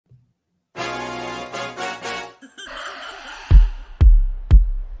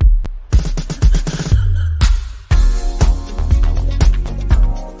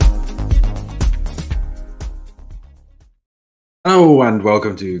Hello and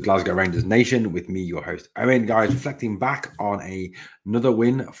welcome to Glasgow Rangers Nation with me, your host Owen. Guys, reflecting back on another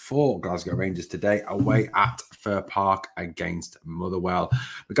win for Glasgow Rangers today away at Fir Park against Motherwell.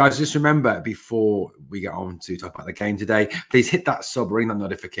 But guys, just remember before we get on to talk about the game today, please hit that sub, ring that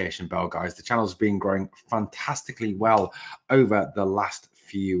notification bell, guys. The channel's been growing fantastically well over the last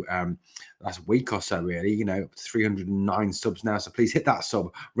week or so, really. 309 subs now, so please hit that sub,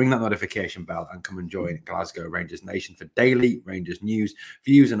 ring that notification bell, and come and join Glasgow Rangers Nation for daily Rangers news,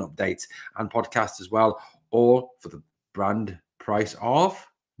 views and updates, and podcasts as well, all for the brand price of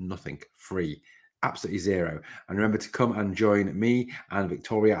nothing, free, absolutely zero. And remember to come and join me and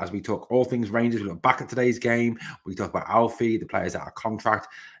Victoria as we talk all things Rangers. We look back at today's game, we talk about Alfie, the players out of contract,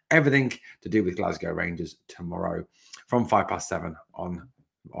 everything to do with Glasgow Rangers tomorrow from 7:05 on.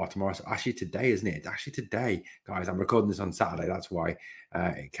 Or tomorrow. So actually today, isn't it? It's actually today, guys. I'm recording this on Saturday. That's why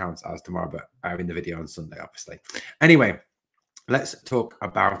it counts as tomorrow, but I'm in the video on Sunday, obviously. Anyway, let's talk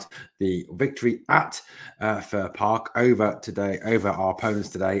about the victory at Fir Park over our opponents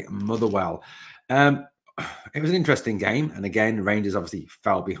today, Motherwell. It was an interesting game, and again, Rangers obviously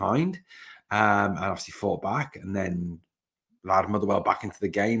fell behind and obviously fought back, and then allowed Motherwell back into the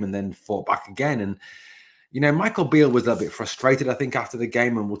game, and then fought back again. And Michael Beale was a little bit frustrated, I think, after the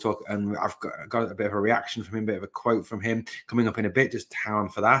game, and we'll talk. And I've got a bit of a reaction from him, a bit of a quote from him coming up in a bit. Just down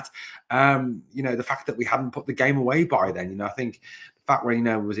for that. The fact that we hadn't put the game away by then. I think the fact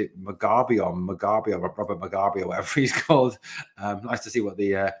where was it Mugabe or Robert Mugabe or whatever he's called. Nice to see what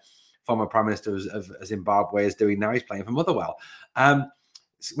the former Prime Minister of Zimbabwe is doing now. He's playing for Motherwell.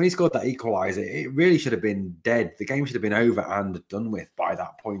 When he scored that equaliser, it really should have been dead. The game should have been over and done with by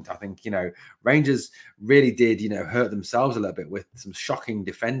that point. I think, Rangers really did, hurt themselves a little bit with some shocking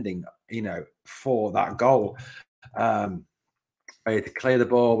defending, for that goal. To clear the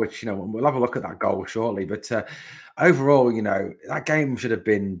ball, which, we'll have a look at that goal shortly. But overall, that game should have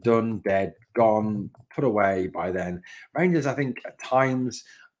been done, dead, gone, put away by then. Rangers, I think, at times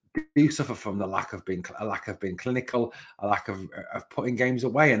do suffer from the lack of being clinical, a lack of putting games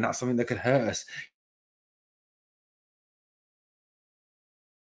away, and that's something that could hurt us.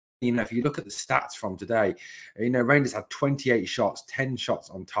 If you look at the stats from today, Rangers had 28 shots, 10 shots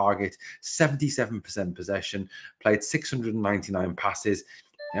on target, 77% possession, played 699 passes,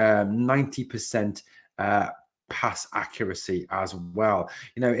 90% pass accuracy as well.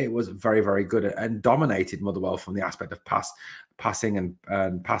 It was very, very good and dominated Motherwell from the aspect of passing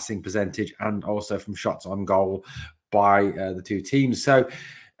and passing percentage, and also from shots on goal by the two teams. So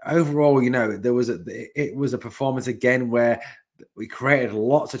overall, it was a performance again where we created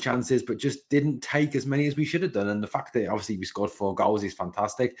lots of chances, but just didn't take as many as we should have done. And the fact that obviously we scored 4 goals is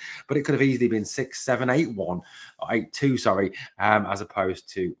fantastic, but it could have easily been 6-7, 8-1, 8-2, sorry, as opposed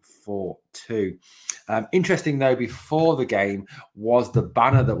to 4-2. Interesting though, before the game was the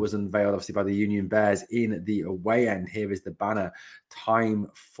banner that was unveiled, obviously by the Union Bears in the away end. Here is the banner: "Time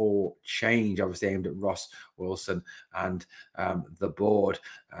for change," obviously aimed at Ross Wilson and the board.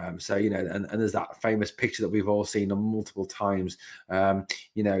 And there's that famous picture that we've all seen on multiple times.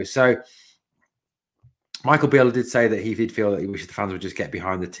 So Michael Beale did say that he did feel that he wished the fans would just get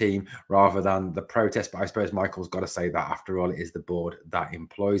behind the team rather than the protest. But I suppose Michael's got to say that, after all, it is the board that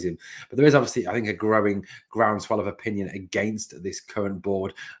employs him. But there is obviously, I think, a growing groundswell of opinion against this current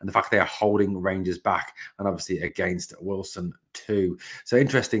board and the fact they are holding Rangers back, and obviously against Wilson too. So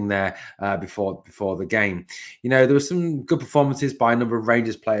interesting there before the game. There were some good performances by a number of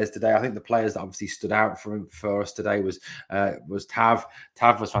Rangers players today. I think the players that obviously stood out for us today was Tav.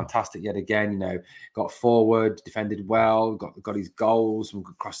 Tav was fantastic yet again. Got forward, defended well, got his goals, some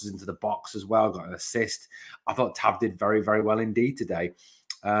good crosses into the box as well, got an assist. I thought Tav did very, very well indeed today.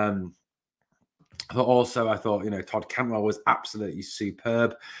 I thought, Todd Cantwell was absolutely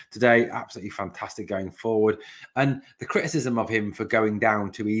superb today, absolutely fantastic going forward. And the criticism of him for going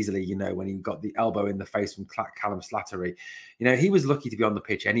down too easily, when he got the elbow in the face from Callum Slattery, he was lucky to be on the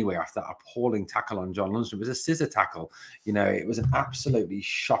pitch anyway after that appalling tackle on John Lundstrom. It was a scissor tackle. It was an absolutely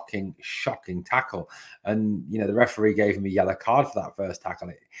shocking tackle. And, the referee gave him a yellow card for that first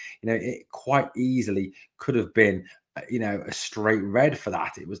tackle. It quite easily could have been a straight red for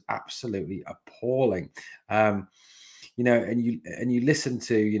that. It was absolutely appalling. And you listen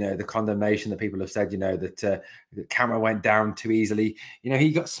to the condemnation that people have said, that Camera went down too easily.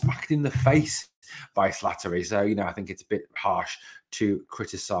 He got smacked in the face by Slattery. So I think it's a bit harsh to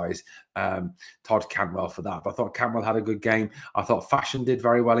criticise Todd Cantwell for that. But I thought Cantwell had a good game. I thought Fashion did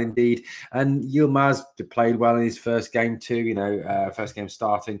very well indeed, and Yilmaz played well in his first game too. First game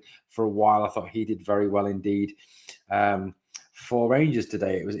starting for a while. I thought he did very well indeed. For Rangers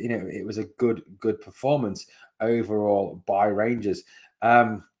today, it was a good performance overall by Rangers.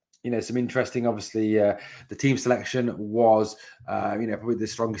 Some interesting, obviously, the team selection was, probably the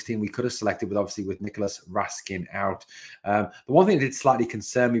strongest team we could have selected, with obviously with Nicholas Raskin out. The one thing that did slightly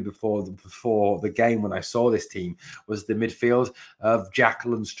concern me before the game when I saw this team was the midfield of Jack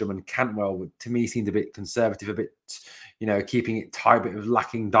Lundstrom and Cantwell. To me, seemed a bit conservative, a bit, keeping it tight, a bit of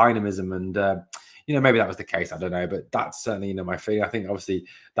lacking dynamism, and maybe that was the case. I don't know, but that's certainly my feeling. I think obviously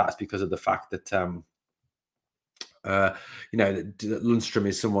that's because of the fact that Lundstrom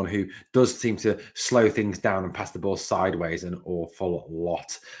is someone who does seem to slow things down and pass the ball sideways an awful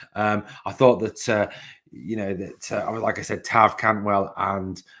lot. I thought that like I said, Tav, Cantwell,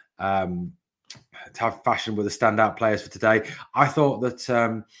 and Tav Fashion were the standout players for today. I thought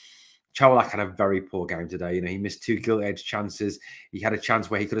that Cholak had a very poor game today. He missed 2 gilt-edged chances. He had a chance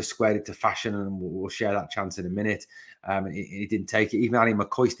where he could have squared it to Fashion, and we'll share that chance in a minute. He didn't take it. Even Ali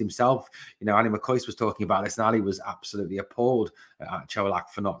McCoist himself, Ali McCoist was talking about this, and Ali was absolutely appalled at Cholak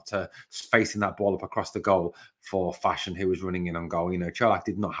for not facing that ball up across the goal for Fashion, who was running in on goal. Cholak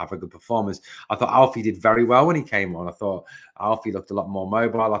did not have a good performance. I thought Alfie did very well when he came on. I thought Alfie looked a lot more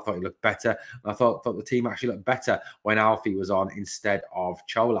mobile. I thought he looked better. And I thought the team actually looked better when Alfie was on instead of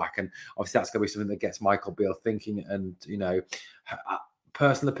Cholak. And obviously that's going to be something that gets Michael Beale thinking. And,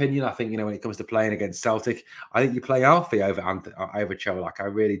 personal opinion, I think, when it comes to playing against Celtic, I think you play Alfie over Cholak. I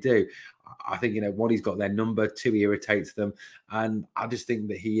really do. I think, one, he's got their number, 2, he irritates them. And I just think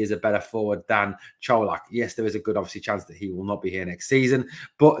that he is a better forward than Cholak. Yes, there is a good, obviously, chance that he will not be here next season.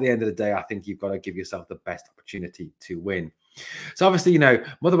 But at the end of the day, I think you've got to give yourself the best opportunity to win. So obviously,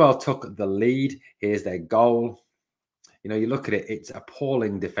 Motherwell took the lead. Here's their goal. You look at it, it's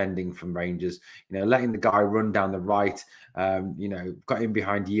appalling defending from Rangers. Letting the guy run down the right, got in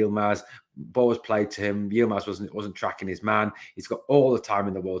behind Yilmaz. Ball was played to him. Yilmaz wasn't tracking his man. He's got all the time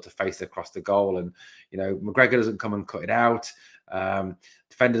in the world to face across the goal. And, McGregor doesn't come and cut it out.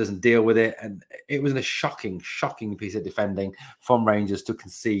 Defender doesn't deal with it. And it was a shocking piece of defending from Rangers to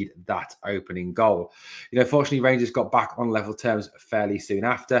concede that opening goal. Fortunately, Rangers got back on level terms fairly soon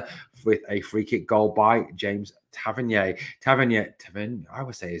after with a free kick goal by James Tavernier. I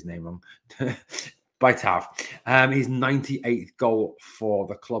would say his name wrong. By Tav. His 98th goal for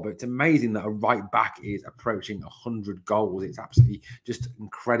the club. It's amazing that a right back is approaching 100 goals. It's absolutely just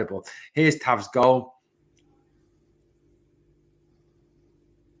incredible. Here's Tav's goal.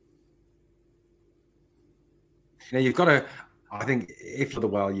 You've got to, I think, if you're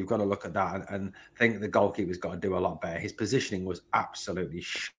Motherwell, you've got to look at that and think the goalkeeper's got to do a lot better. His positioning was absolutely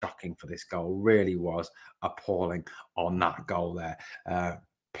shocking for this goal. Really was appalling on that goal there.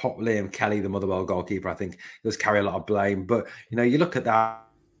 Liam Kelly, the Motherwell goalkeeper, I think does carry a lot of blame. But you look at that,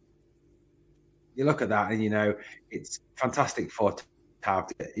 and it's fantastic for Tav.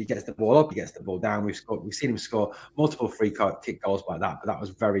 He gets the ball up, he gets the ball down. We've seen him score multiple free kick goals like that, but that was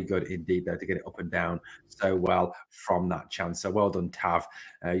very good indeed there to get it up and down so well from that chance. So well done, Tav.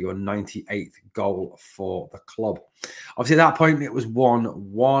 Your 98th goal for the club. Obviously, at that point it was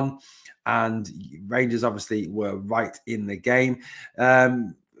 1-1, and Rangers obviously were right in the game.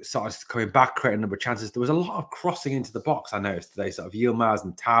 Started coming back, creating a number of chances. There was a lot of crossing into the box, I noticed today, sort of Yilmaz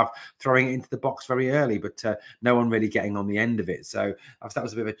and Tav throwing it into the box very early, but no one really getting on the end of it. So that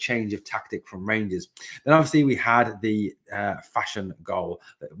was a bit of a change of tactic from Rangers. Then obviously we had the Fashion goal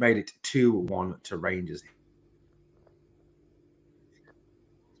that made it 2-1 to Rangers.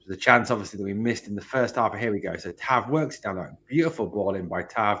 The chance, obviously, that we missed in the first half. Here we go. So Tav works down that beautiful ball in by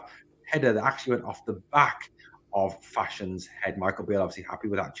Tav. Header that actually went off the back of Fashion's head. Michael Beale obviously happy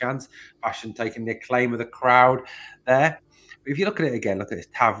with that chance. Fashion taking the acclaim of the crowd there. But if you look at it again, look at this.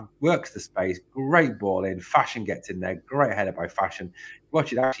 Tav works the space. Great ball in. Fashion gets in there. Great header by Fashion.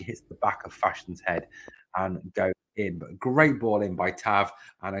 Watch it, actually hits the back of Fashion's head and goes in. But great ball in by Tav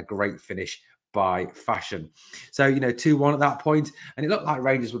and a great finish by Fashion. So 2-1 at that point, and it looked like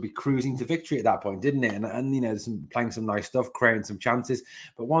Rangers would be cruising to victory at that point, didn't it? And playing some nice stuff, creating some chances,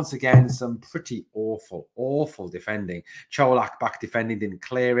 but once again some pretty awful defending. Cholak back defending, didn't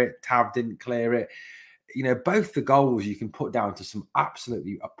clear it. Tav didn't clear it. Both the goals you can put down to some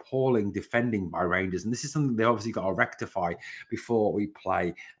absolutely appalling defending by Rangers. And this is something they've obviously got to rectify before we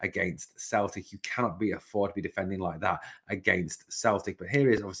play against Celtic. You cannot afford to be defending like that against Celtic. But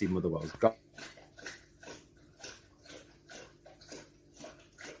here is obviously Motherwell's goal.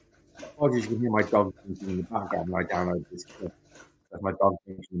 Apologies, you can hear my dog in the background when I download this clip. My dog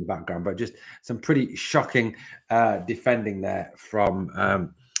in the background, but just some pretty shocking defending there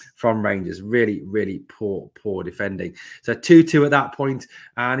from from Rangers. Really, really poor defending. So 2-2 at that point,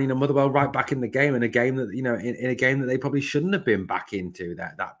 and Motherwell right back in the game, in a game that in a game that they probably shouldn't have been back into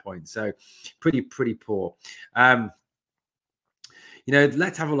at that point. So pretty poor.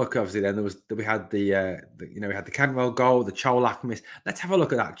 Let's have a look. Obviously, then we had we had the Cantwell goal, the Cholak miss. Let's have a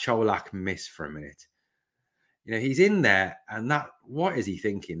look at that Cholak miss for a minute. He's in there, and what is he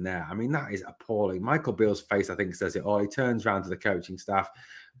thinking there? I mean, that is appalling. Michael Beale's face, I think, says it all. He turns around to the coaching staff.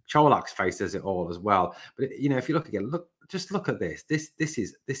 Cholak's face says it all as well. But if you look again, just look at this. This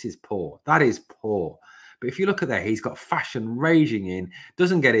is poor. That is poor. But if you look at there, he's got Fashion raging in,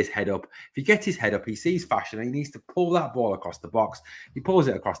 doesn't get his head up. If he gets his head up, he sees Fashion and he needs to pull that ball across the box. He pulls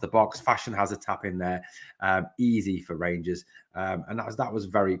it across the box. Fashion has a tap in there. Easy for Rangers. And that was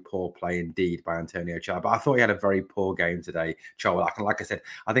very poor play indeed by Antonio Cholak. But I thought he had a very poor game today, Cholak. And like I said,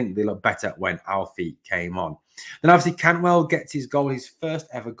 I think they looked better when Alfie came on. Then obviously Cantwell gets his goal, his first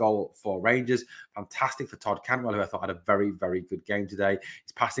ever goal for Rangers. Fantastic for Todd Cantwell, who I thought had a very, very good game today.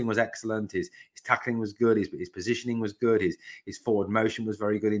 His passing was excellent. His tackling was good. His positioning was good. His forward motion was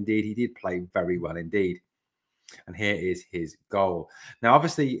very good indeed. He did play very well indeed. And here is his goal. Now,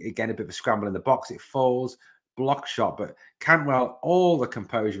 obviously, again, a bit of a scramble in the box. It falls. Block shot, but Cantwell, all the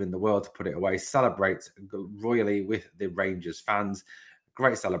composure in the world to put it away, celebrates royally with the Rangers fans.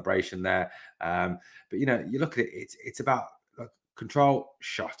 Great celebration there. But you look at it, it's about control,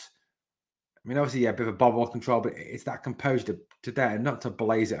 shot. I mean, obviously, a bit of a bobble control, but it's that composure to there, not to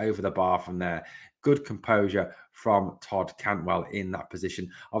blaze it over the bar from there. Good composure from Todd Cantwell in that position.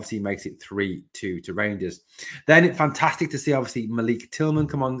 Obviously, makes it 3-2 to Rangers. Then fantastic to see, obviously, Malik Tillman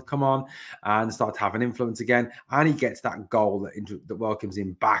come on and start to have an influence again. And he gets that goal that welcomes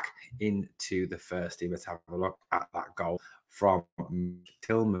him back into the first team. Let's have a look at that goal from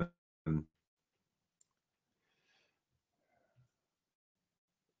Tillman.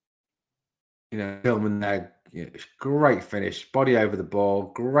 Tillman there, great finish, body over the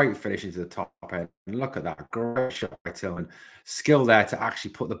ball, great finish into the top end. And look at that, great shot by Tillman. Skill there to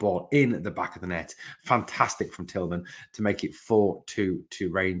actually put the ball in the back of the net. Fantastic from Tillman to make it 4-2 to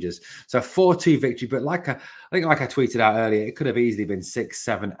Rangers. So 4-2 victory, but I think like I tweeted out earlier, it could have easily been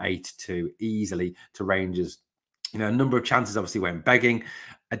 6-7, 8-2 easily to Rangers. A number of chances obviously went begging.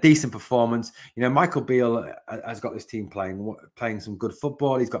 A decent performance. Michael Beale has got this team playing some good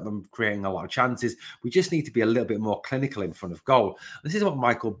football. He's got them creating a lot of chances. We just need to be a little bit more clinical in front of goal. This is what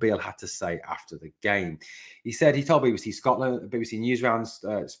Michael Beale had to say after the game. He told BBC Scotland, BBC News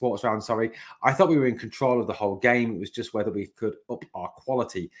Sports Round, I thought we were in control of the whole game. It was just whether we could up our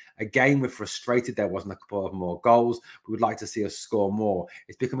quality. Again, we're frustrated there wasn't a couple of more goals. We would like to see us score more.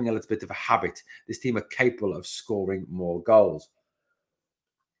 It's becoming a little bit of a habit. This team are capable of scoring more goals.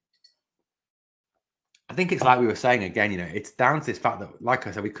 I think it's like we were saying again, it's down to this fact that, like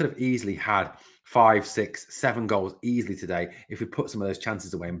I said, we could have easily had 5, 6, 7 goals easily today if we put some of those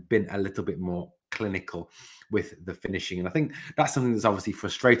chances away and been a little bit more clinical with the finishing. And I think that's something that's obviously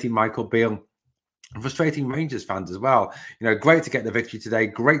frustrating Michael Beale and frustrating Rangers fans as well. Great to get the victory today.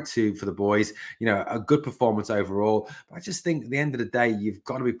 Great for the boys. A good performance overall. But I just think at the end of the day, you've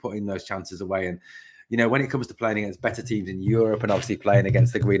got to be putting those chances away. And when it comes to playing against better teams in Europe and obviously playing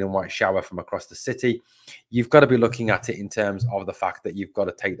against the green and white shower from across the city, you've got to be looking at it in terms of the fact that you've got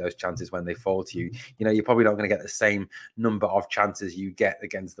to take those chances when they fall to you. You're probably not going to get the same number of chances you get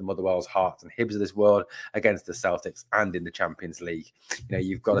against the Motherwell's, Hearts and Hibs of this world, against the Celtics and in the Champions League.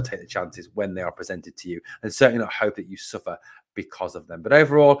 You've got to take the chances when they are presented to you and certainly not hope that you suffer because of them. But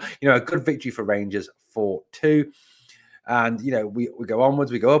overall, a good victory for Rangers, 4-2. And, we go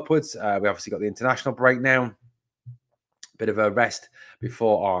onwards, we go upwards. We obviously got the international break now. Bit of a rest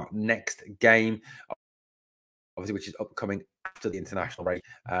before our next game, obviously, which is upcoming after the international break.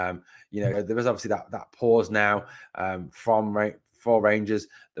 There is obviously that pause now for Rangers.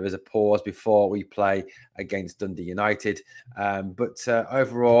 There is a pause before we play against Dundee United. But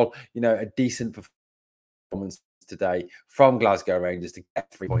overall, a decent performance today from Glasgow Rangers to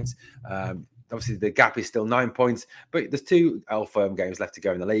get 3 points. Obviously, the gap is still 9 points, but there's 2 firm games left to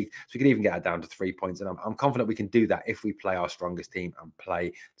go in the league. So we can even get it down to 3 points. And I'm confident we can do that if we play our strongest team and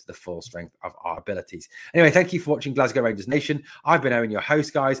play to the full strength of our abilities. Anyway, thank you for watching Glasgow Rangers Nation. I've been Owen, your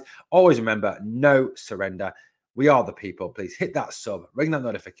host, guys. Always remember, no surrender. We are the people. Please hit that sub, ring that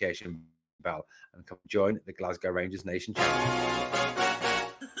notification bell, and come join the Glasgow Rangers Nation channel.